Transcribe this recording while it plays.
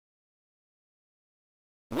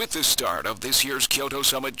With the start of this year's Kyoto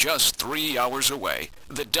Summit just 3 hours away,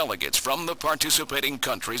 the delegates from the participating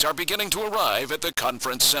countries are beginning to arrive at the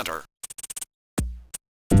conference center.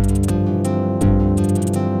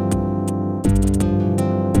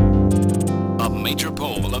 A major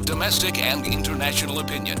poll of domestic and international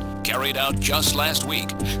opinion, carried out just last week,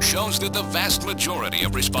 shows that the vast majority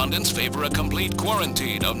of respondents favor a complete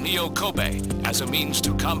quarantine of Neo Kobe as a means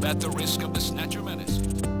to combat the risk of the Snatcher menace.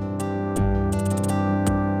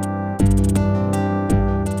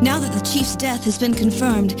 Now that the Chief's death has been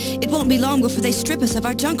confirmed, it won't be long before they strip us of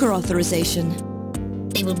our junker authorization.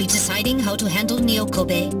 They will be deciding how to handle Neo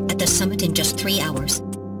Kobe at the summit in just 3 hours.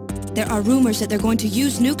 There are rumors that they're going to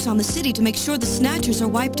use nukes on the city to make sure the Snatchers are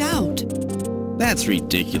wiped out. That's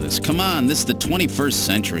ridiculous. Come on, this is the 21st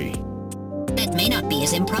century. That may not be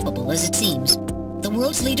as improbable as it seems. The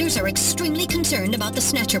world's leaders are extremely concerned about the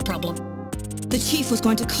Snatcher problem. The Chief was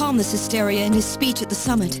going to calm this hysteria in his speech at the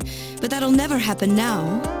summit, but that'll never happen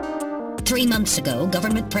now. 3 months ago,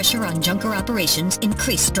 government pressure on junker operations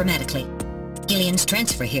increased dramatically. Gillian's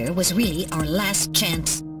transfer here was really our last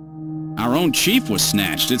chance. Our own chief was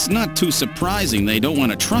snatched. It's not too surprising they don't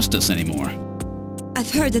want to trust us anymore. I've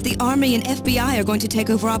heard that the Army and FBI are going to take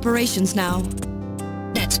over operations now.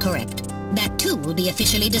 That's correct. That too will be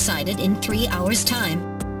officially decided in 3 hours' time.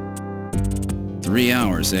 3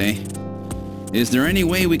 hours, eh? Is there any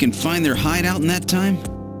way we can find their hideout in that time?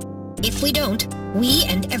 If we don't, we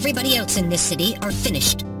and everybody else in this city are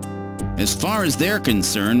finished. As far as they're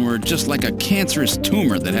concerned, we're just like a cancerous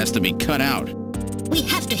tumor that has to be cut out. We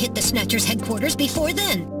have to hit the Snatchers' headquarters before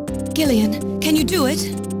then. Gillian, can you do it?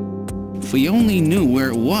 If we only knew where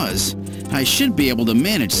it was, I should be able to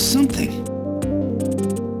manage something.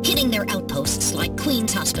 Hitting their outposts like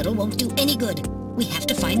Queen's Hospital won't do any good. We have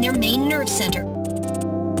to find their main nerve center.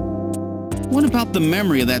 What about the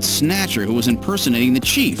memory of that Snatcher who was impersonating the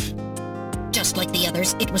Chief? Just like the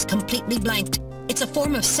others, it was completely blanked. It's a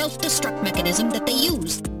form of self-destruct mechanism that they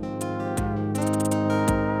use.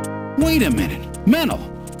 Wait a minute. Mental.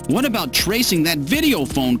 What about tracing that video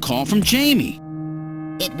phone call from Jamie?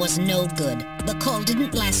 It was no good. The call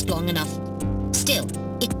didn't last long enough. Still,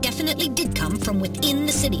 it definitely did come from within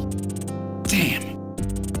the city. Damn.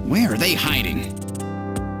 Where are they hiding?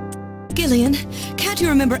 Gillian, can't you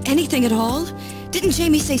remember anything at all? Didn't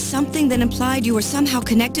Jamie say something that implied you were somehow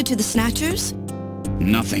connected to the Snatchers?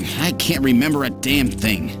 Nothing. I can't remember a damn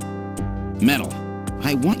thing. Metal,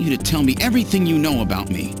 I want you to tell me everything you know about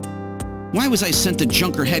me. Why was I sent to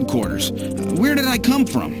Junker headquarters? Where did I come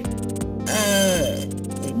from?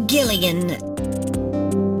 Gillian...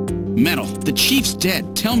 Metal, the Chief's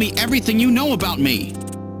dead. Tell me everything you know about me.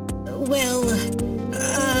 Well,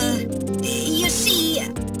 you see...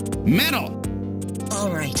 Metal!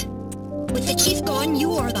 All right. With the Chief gone,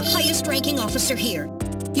 you are the highest-ranking officer here.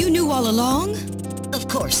 You knew all along? Of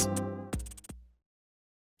course.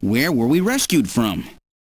 Where were we rescued from?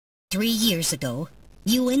 3 years ago,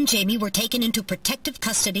 you and Jamie were taken into protective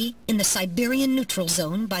custody in the Siberian Neutral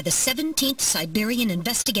Zone by the 17th Siberian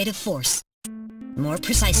Investigative Force. More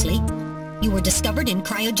precisely, you were discovered in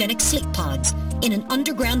cryogenic sleep pods in an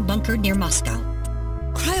underground bunker near Moscow.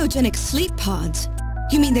 Cryogenic sleep pods?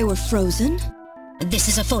 You mean they were frozen? This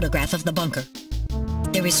is a photograph of the bunker.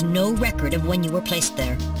 There is no record of when you were placed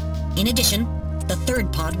there. In addition, the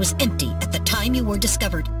third pod was empty at the time you were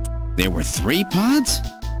discovered. There were 3 pods?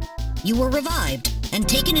 You were revived and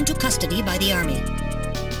taken into custody by the Army.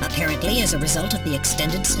 Apparently, as a result of the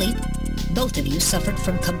extended sleep, both of you suffered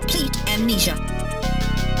from complete amnesia.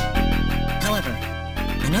 However,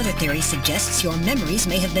 another theory suggests your memories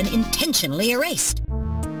may have been intentionally erased.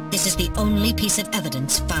 This is the only piece of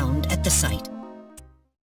evidence found at the site.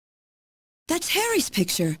 That's Harry's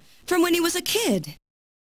picture, from when he was a kid.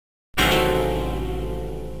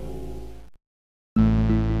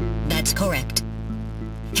 That's correct.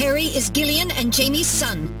 Harry is Gillian and Jamie's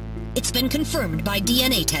son. It's been confirmed by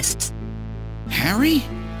DNA tests. Harry?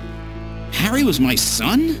 Harry was my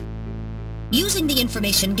son? Using the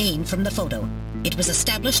information gained from the photo, it was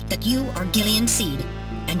established that you are Gillian Seed,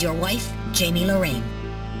 and your wife, Jamie Lorraine.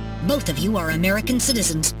 Both of you are American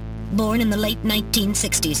citizens, born in the late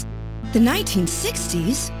 1960s. The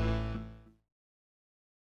 1960s?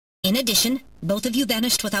 In addition, both of you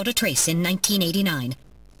vanished without a trace in 1989.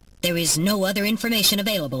 There is no other information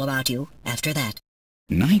available about you after that.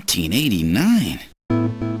 1989?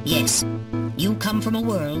 Yes. You come from a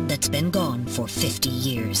world that's been gone for 50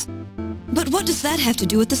 years. But what does that have to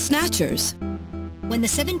do with the Snatchers? When the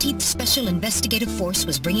 17th Special Investigative Force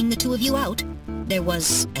was bringing the two of you out, there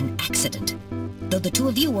was an accident. Though the two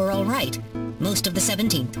of you were all right, most of the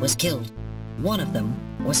 17th was killed. One of them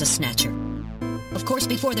was a Snatcher. Of course,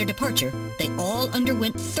 before their departure, they all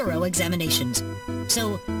underwent thorough examinations.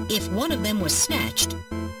 So, if one of them was snatched...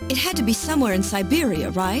 It had to be somewhere in Siberia,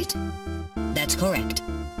 right? That's correct.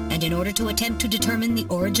 And in order to attempt to determine the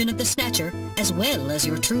origin of the Snatcher, as well as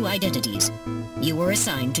your true identities, you were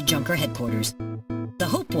assigned to Junker headquarters. The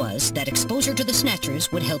hope was that exposure to the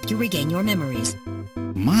Snatchers would help you regain your memories.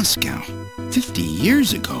 Moscow? 50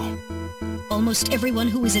 years ago? Almost everyone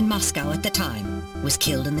who was in Moscow at the time was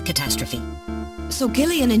killed in the catastrophe. So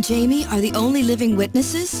Gillian and Jamie are the only living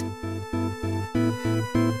witnesses?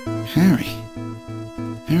 Harry.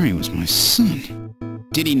 Harry was my son.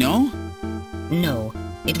 Did he know? No.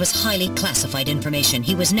 It was highly classified information.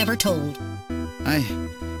 He was never told. I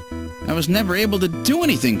was never able to do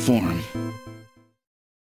anything for him.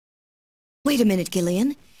 Wait a minute,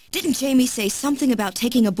 Gillian. Didn't Jamie say something about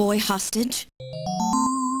taking a boy hostage?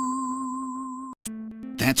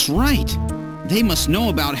 That's right. They must know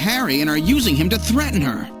about Harry and are using him to threaten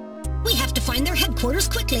her. We have to find their headquarters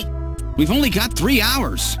quickly. We've only got 3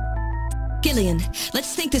 hours. Gillian,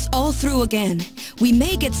 let's think this all through again. We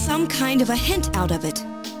may get some kind of a hint out of it.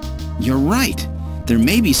 You're right. There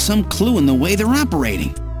may be some clue in the way they're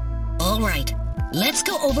operating. All right. Let's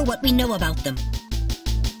go over what we know about them.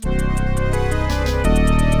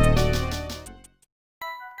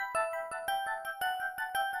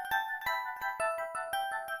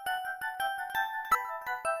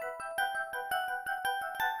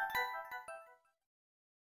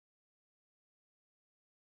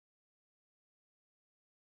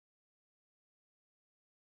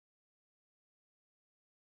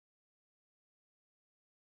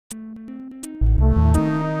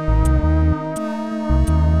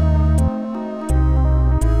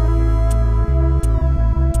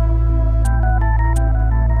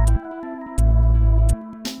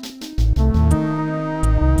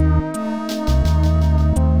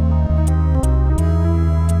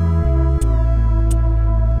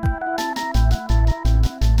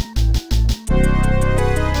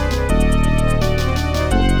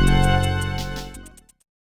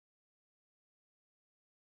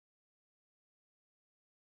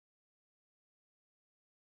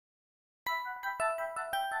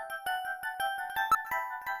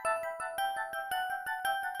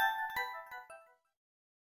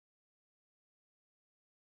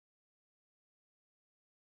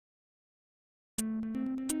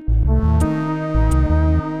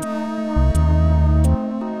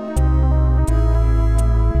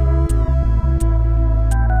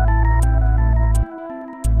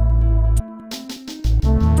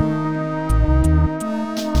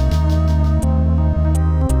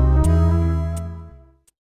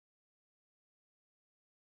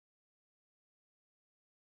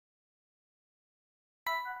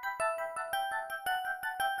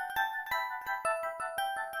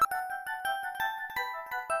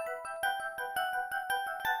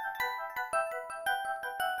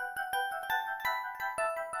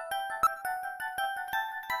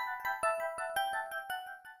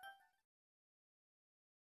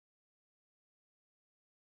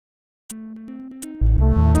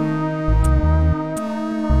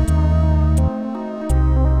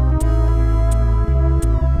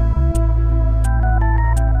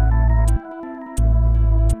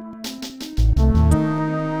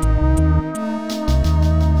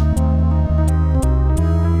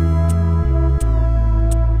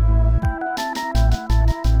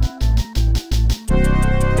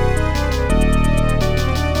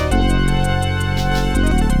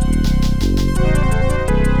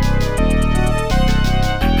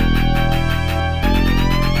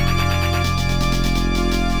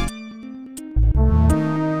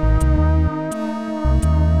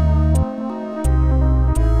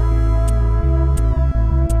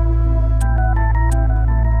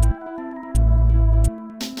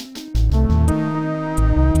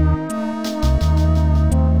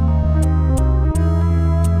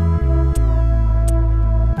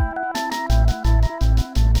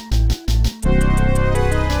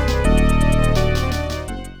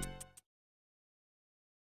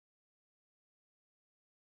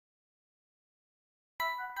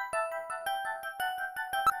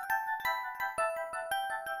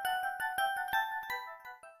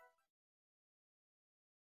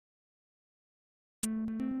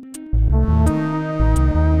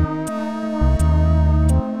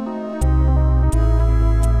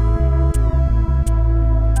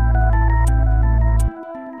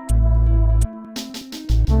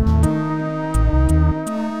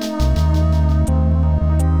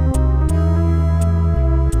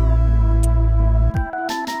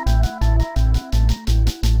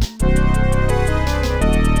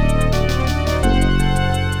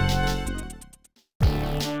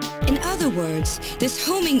 other words, this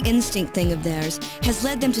homing instinct thing of theirs has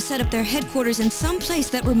led them to set up their headquarters in some place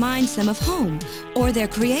that reminds them of home, or their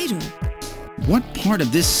creator. What part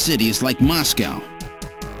of this city is like Moscow?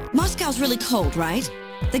 Moscow's really cold, right?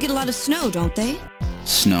 They get a lot of snow, don't they?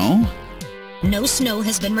 Snow? No snow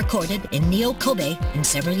has been recorded in Neo Kobe in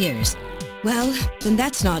several years. Well, then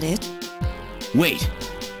that's not it. Wait,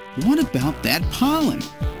 what about that pollen?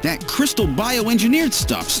 That crystal bioengineered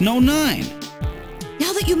stuff, Snow 9?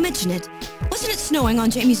 Now that you mention it, wasn't it snowing on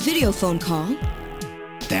Jamie's video phone call?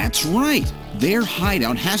 That's right. Their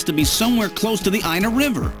hideout has to be somewhere close to the Ina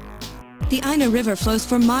River. The Ina River flows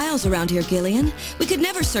for miles around here, Gillian. We could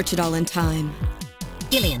never search it all in time.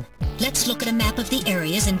 Gillian, let's look at a map of the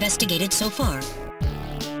areas investigated so far.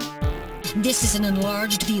 This is an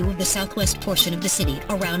enlarged view of the southwest portion of the city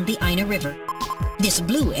around the Ina River. This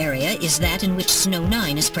blue area is that in which Snow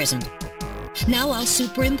 9 is present. Now I'll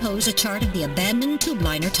superimpose a chart of the abandoned tube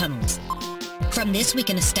liner tunnels. From this we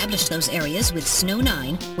can establish those areas with Snow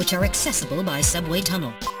 9, which are accessible by subway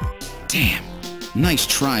tunnel. Damn. Nice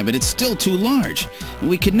try, but it's still too large.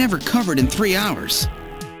 We could never cover it in 3 hours.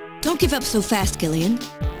 Don't give up so fast, Gillian.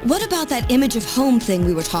 What about that image of home thing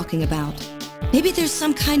we were talking about? Maybe there's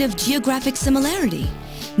some kind of geographic similarity.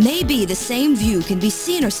 Maybe the same view can be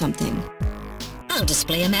seen or something. I'll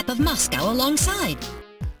display a map of Moscow alongside.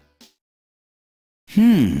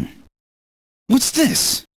 What's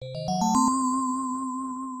this?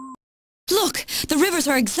 Look! The rivers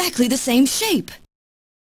are exactly the same shape!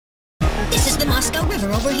 This is the Moscow River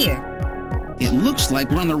over here. It looks like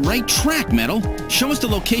we're on the right track, Metal. Show us the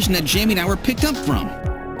location that Jamie and I were picked up from.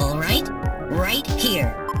 All right, right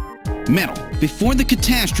here. Metal, before the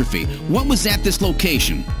catastrophe, what was at this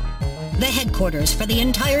location? The headquarters for the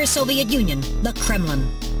entire Soviet Union, the Kremlin.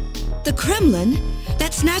 The Kremlin?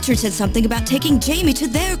 That Snatcher said something about taking Jamie to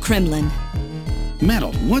their Kremlin.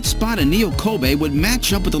 Metal, what spot in Neo Kobe would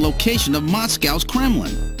match up with the location of Moscow's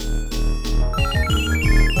Kremlin?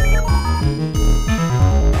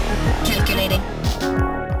 Calculating.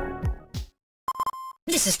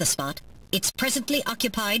 This is the spot. It's presently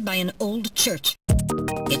occupied by an old church.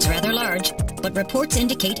 It's rather large, but reports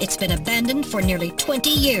indicate it's been abandoned for nearly 20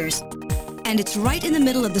 years. And it's right in the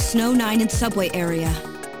middle of the Snow 9 and subway area.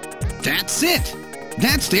 That's it!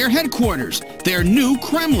 That's their headquarters! Their new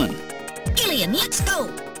Kremlin! Gillian, let's go!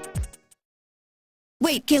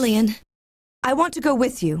 Wait, Gillian. I want to go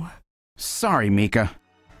with you. Sorry, Mika.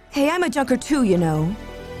 Hey, I'm a junker too, you know.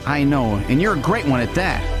 I know, and you're a great one at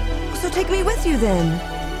that. So take me with you then.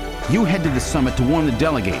 You head to the summit to warn the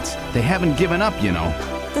delegates. They haven't given up, you know.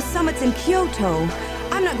 The summit's in Kyoto.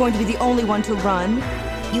 I'm not going to be the only one to run.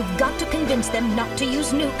 You've got to convince them not to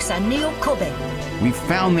use nukes on Neo Kobe. We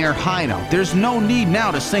found their hideout. There's no need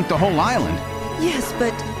now to sink the whole island. Yes,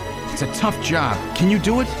 but... It's a tough job. Can you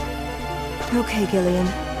do it? Okay, Gillian.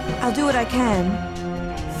 I'll do what I can.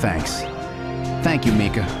 Thanks. Thank you,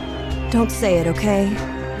 Mika. Don't say it, okay?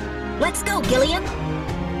 Let's go, Gillian!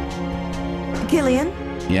 Gillian?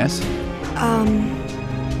 Yes?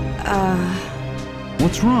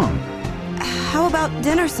 What's wrong? How about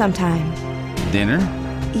dinner sometime? Dinner?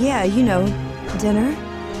 Yeah, you know, dinner.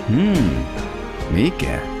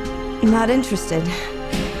 Mika. Not interested.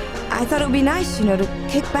 I thought it would be nice, you know, to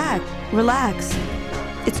kick back, relax.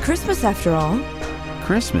 It's Christmas after all.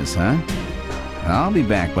 Christmas, huh? I'll be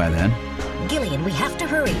back by then. Gillian, we have to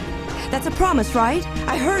hurry. That's a promise, right?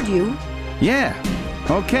 I heard you. Yeah,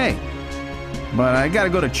 okay. But I gotta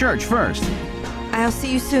go to church first. I'll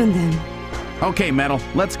see you soon then. Okay, Metal,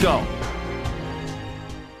 let's go.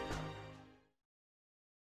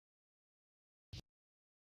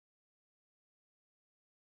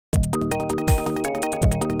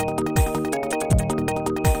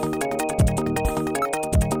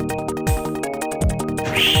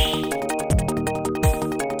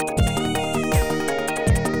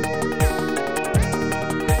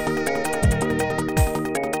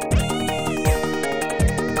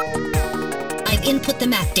 Input the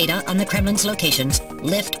map data on the Kremlin's locations.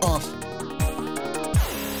 Lift off.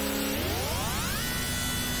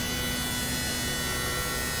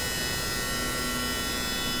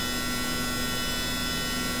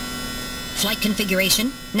 Flight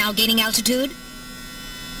configuration. Now gaining altitude.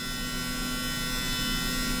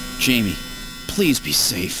 Jamie, please be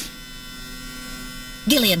safe.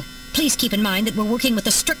 Gillian, please keep in mind that we're working with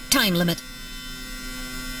a strict time limit.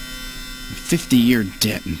 50-year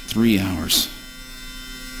debt in 3 hours.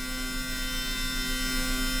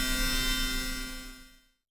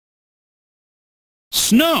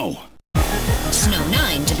 Snow! Snow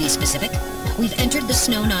 9, to be specific. We've entered the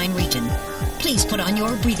Snow 9 region. Please put on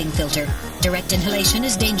your breathing filter. Direct inhalation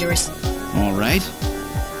is dangerous. All right.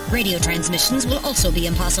 Radio transmissions will also be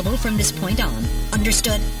impossible from this point on.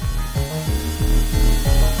 Understood?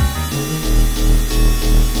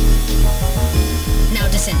 Now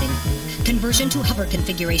descending. Conversion to hover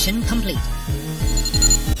configuration complete.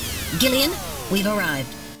 Gillian, we've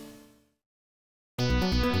arrived.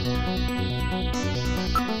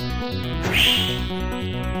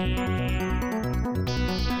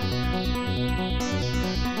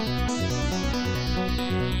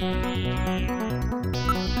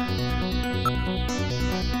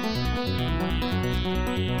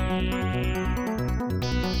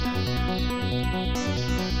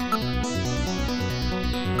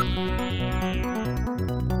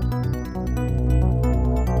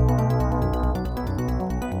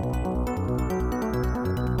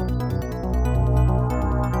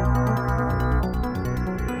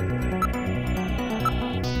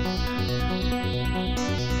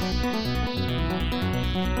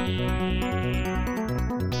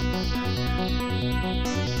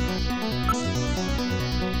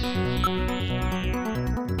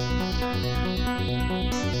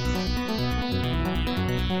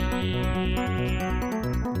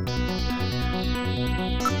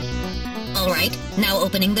 All right, now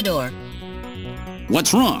opening the door.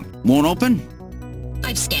 What's wrong? Won't open?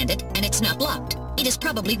 I've scanned it, and it's not locked. It is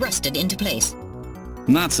probably rusted into place.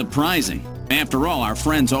 Not surprising. After all, our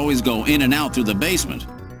friends always go in and out through the basement.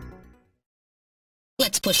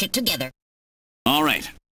 Let's push it together. All right.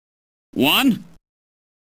 1,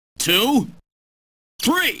 2,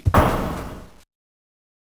 3!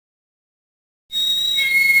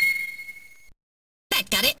 That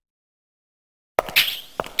got it.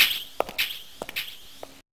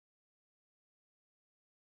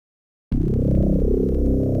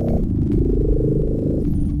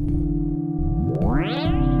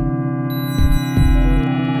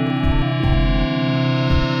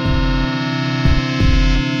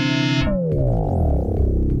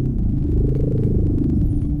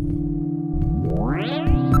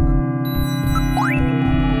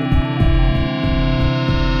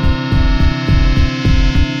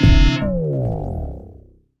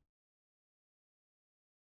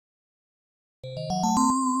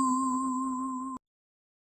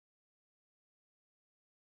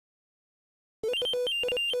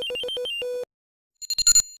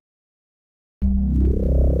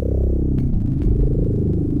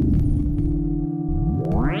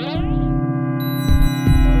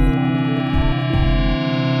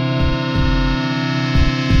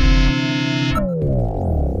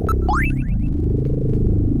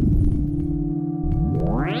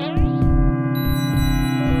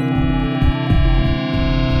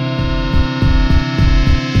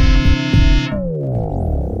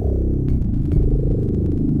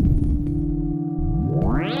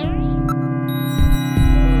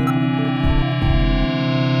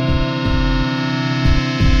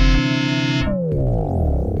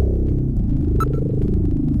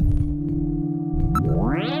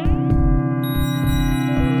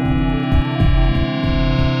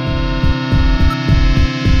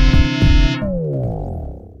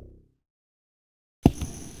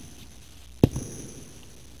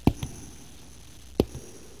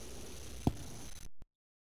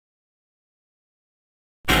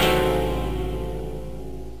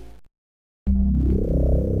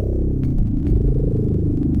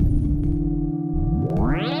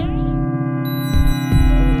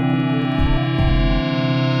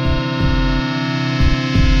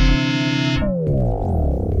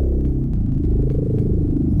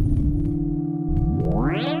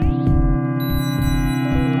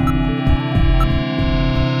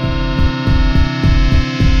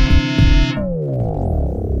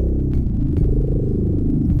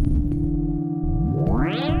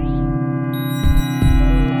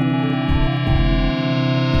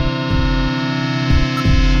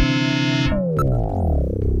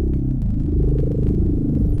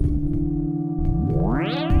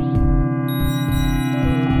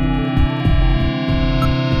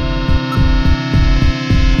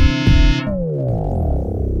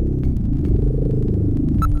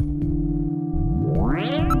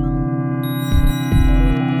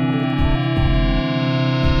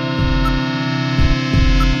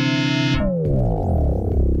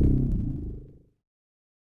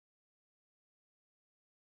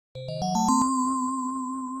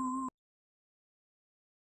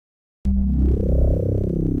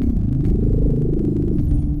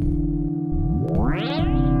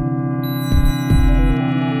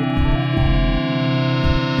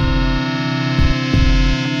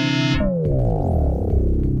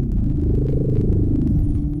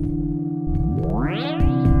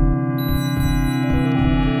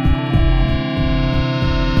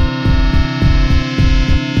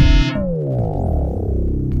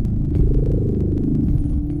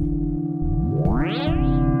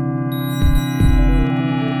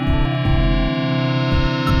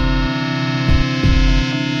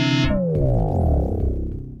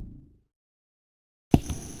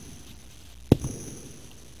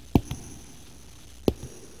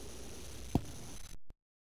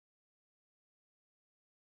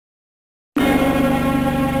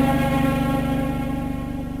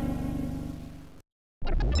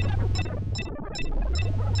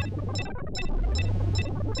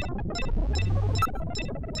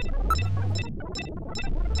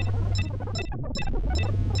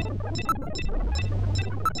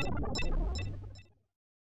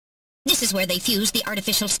 This is where they fuse the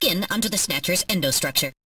artificial skin onto the Snatcher's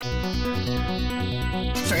endostructure.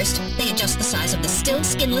 First, they adjust the size of the still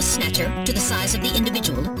skinless Snatcher to the size of the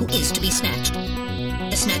individual who is to be snatched.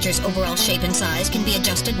 The Snatcher's overall shape and size can be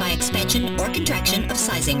adjusted by expansion or contraction of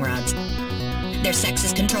sizing rods. Their sex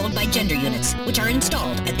is controlled by gender units, which are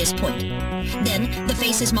installed at this point. Then, the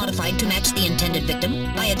face is modified to match the intended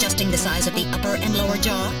victim by adjusting the size of the upper and lower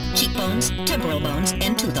jaw, cheekbones, temporal bones,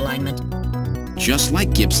 and tooth alignment. Just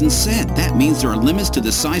like Gibson said, that means there are limits to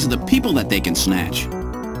the size of the people that they can snatch.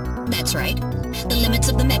 That's right. The limits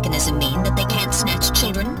of the mechanism mean that they can't snatch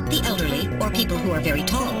children, the elderly, or people who are very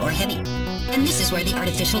tall or heavy. And this is where the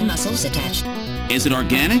artificial muscle's attached. Is it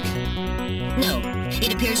organic? No.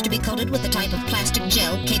 It appears to be coated with a type of plastic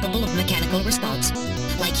gel capable of mechanical response.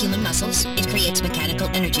 Like human muscles, it creates mechanical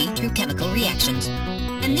energy through chemical reactions.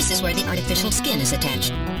 And this is where the artificial skin is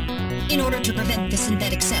attached. In order to prevent the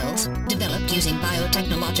synthetic cells, developed using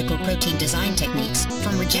biotechnological protein design techniques,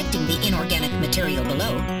 from rejecting the inorganic material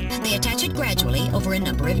below, they attach it gradually over a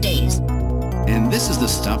number of days. And this is the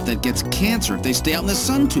stuff that gets cancer if they stay out in the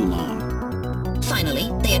sun too long.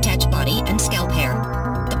 Finally, they attach body and scalp hair.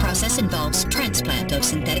 The process involves transplant of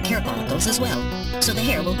synthetic hair follicles as well, so the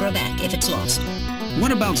hair will grow back if it's lost.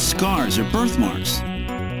 What about scars or birthmarks?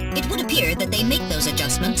 It would appear that they make those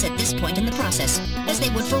adjustments at this point in the process, as they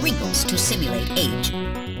would for wrinkles to simulate age.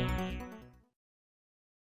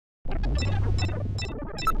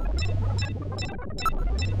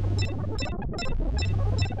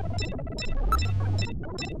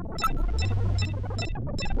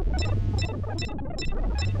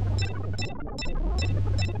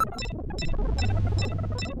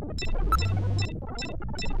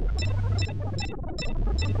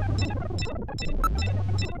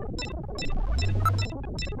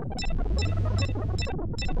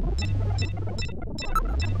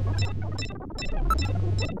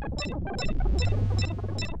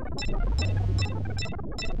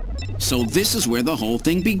 So this is where the whole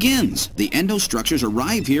thing begins. The endostructures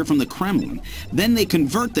arrive here from the Kremlin, then they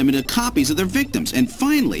convert them into copies of their victims, and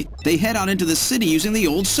finally, they head out into the city using the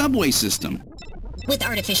old subway system. With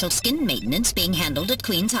artificial skin maintenance being handled at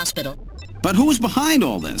Queen's Hospital. But who's behind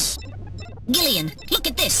all this? Gillian, look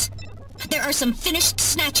at this! There are some finished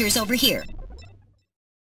Snatchers over here.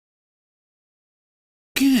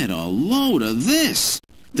 Get a load of this!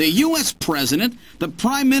 The U.S. President, the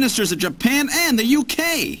Prime Ministers of Japan, and the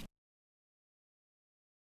U.K.!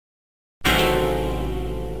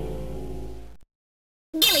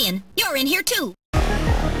 Gillian, you're in here too!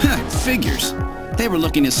 Figures. They were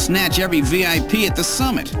looking to snatch every VIP at the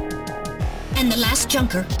summit. And the last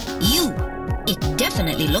junker, you! It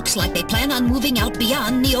definitely looks like they plan on moving out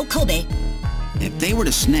beyond Neo Kobe. If they were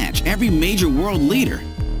to snatch every major world leader,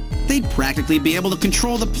 they'd practically be able to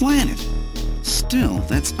control the planet. Still,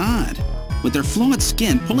 that's odd. With their flawed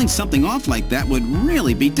skin, pulling something off like that would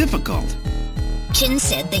really be difficult. Chin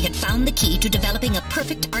said they had found the key to developing a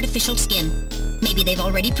perfect artificial skin. Maybe they've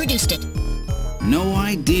already produced it. No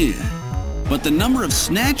idea. But the number of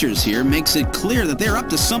snatchers here makes it clear that they're up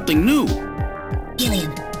to something new.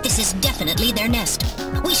 Gillian, this is definitely their nest.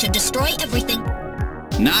 We should destroy everything.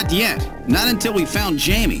 Not yet. Not until we found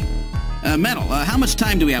Jamie. Metal, how much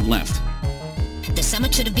time do we have left? The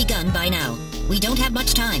summit should have begun by now. We don't have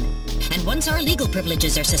much time. And once our legal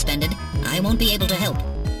privileges are suspended, I won't be able to help.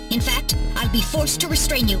 In fact, I'll be forced to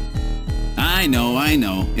restrain you. I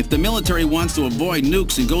know. If the military wants to avoid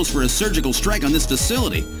nukes and goes for a surgical strike on this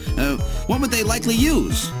facility, what would they likely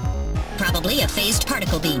use? Probably a phased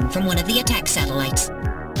particle beam from one of the attack satellites.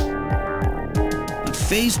 A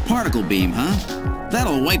phased particle beam, huh?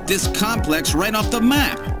 That'll wipe this complex right off the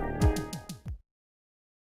map.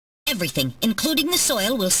 Everything, including the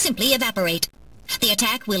soil, will simply evaporate. The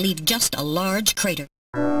attack will leave just a large crater.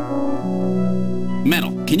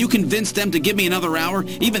 Metal, can you convince them to give me another hour?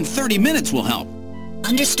 Even 30 minutes will help.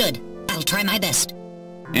 Understood. I'll try my best.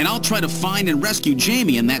 And I'll try to find and rescue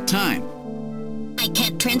Jamie in that time. I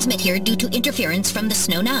can't transmit here due to interference from the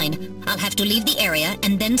Snow 9. I'll have to leave the area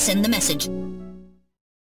and then send the message.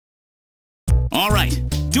 All right.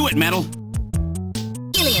 Do it, Metal.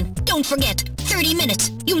 Gillian, don't forget. 30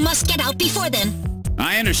 minutes. You must get out before then.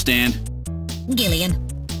 I understand. Gillian,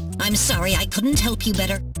 I'm sorry I couldn't help you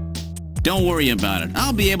better. Don't worry about it.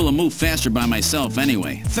 I'll be able to move faster by myself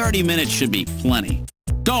anyway. 30 minutes should be plenty.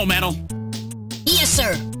 Go, Metal! Yes,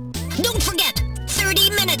 sir. Don't forget,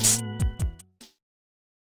 30 minutes!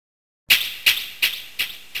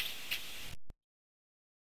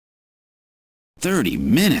 "30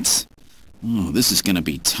 minutes? Oh, this is gonna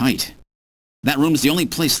be tight. That room's the only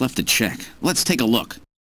place left to check. Let's take a look.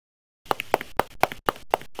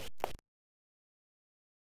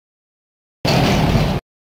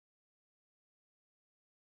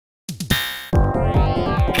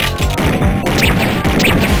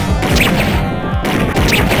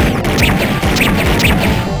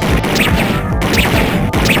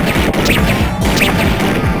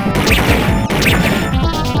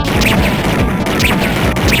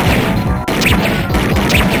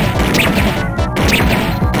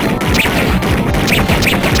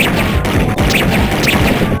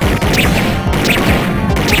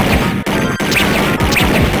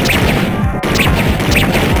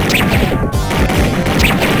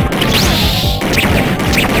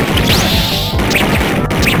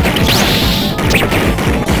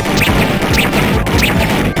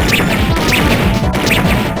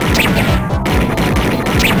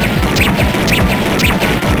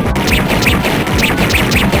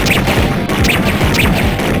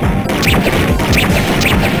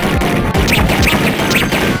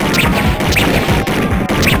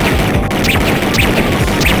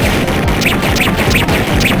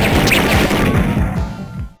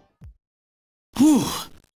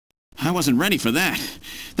 wasn't ready for that.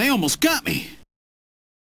 They almost got me.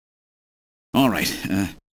 All right,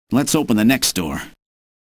 let's open the next door.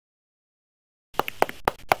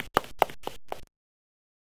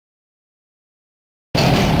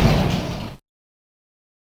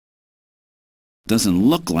 Doesn't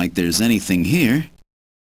look like there's anything here.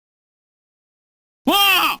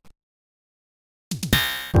 Whoa!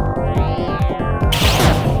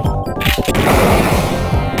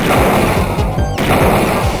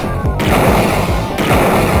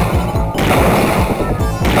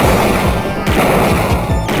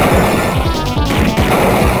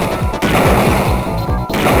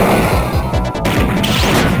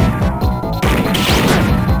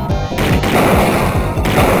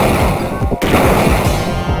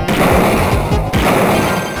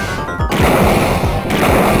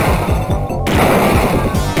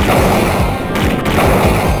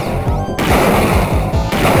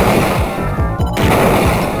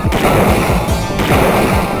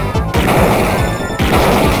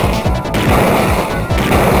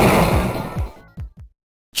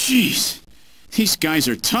 Jeez, these guys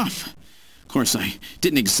are tough. Of course, I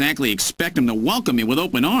didn't exactly expect them to welcome me with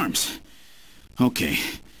open arms. Okay,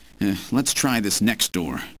 let's try this next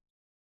door.